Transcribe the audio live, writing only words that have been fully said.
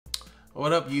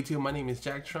What up YouTube, my name is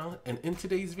Jack Truong, and in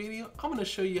today's video, I'm going to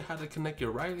show you how to connect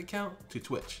your Riot account to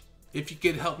Twitch. If you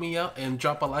could help me out and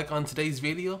drop a like on today's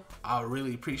video, I'll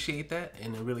really appreciate that,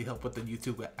 and it really help with the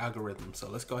YouTube algorithm. So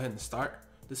let's go ahead and start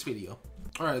this video.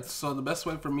 Alright, so the best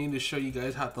way for me to show you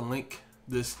guys how to link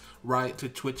this Riot to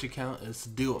Twitch account is to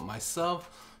do it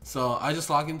myself. So I just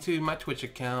log into my Twitch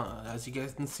account. As you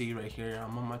guys can see right here,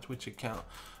 I'm on my Twitch account.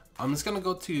 I'm just gonna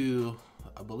go to,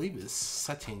 I believe it's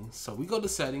settings. So we go to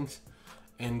settings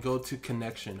and go to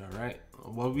connection. All right,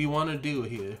 what we want to do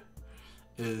here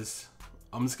is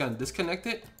I'm just gonna disconnect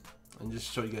it and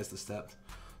just show you guys the steps.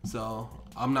 So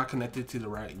I'm not connected to the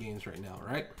Riot Games right now,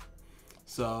 right?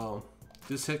 So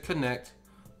just hit connect,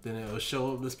 then it will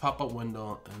show this pop-up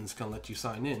window and it's gonna let you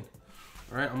sign in.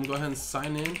 All right, I'm gonna go ahead and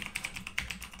sign in.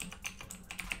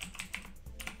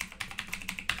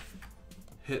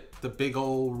 Hit the big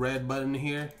old red button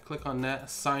here, click on that,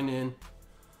 sign in.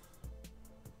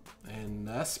 And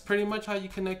that's pretty much how you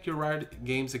connect your Riot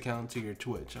Games account to your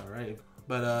Twitch, alright?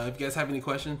 But if you guys have any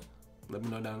questions, let me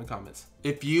know down in the comments.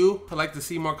 If you would like to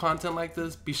see more content like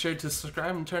this, be sure to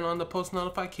subscribe and turn on the post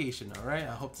notification, alright?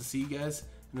 I hope to see you guys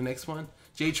in the next one.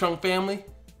 J Truong family,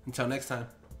 until next time,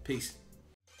 peace.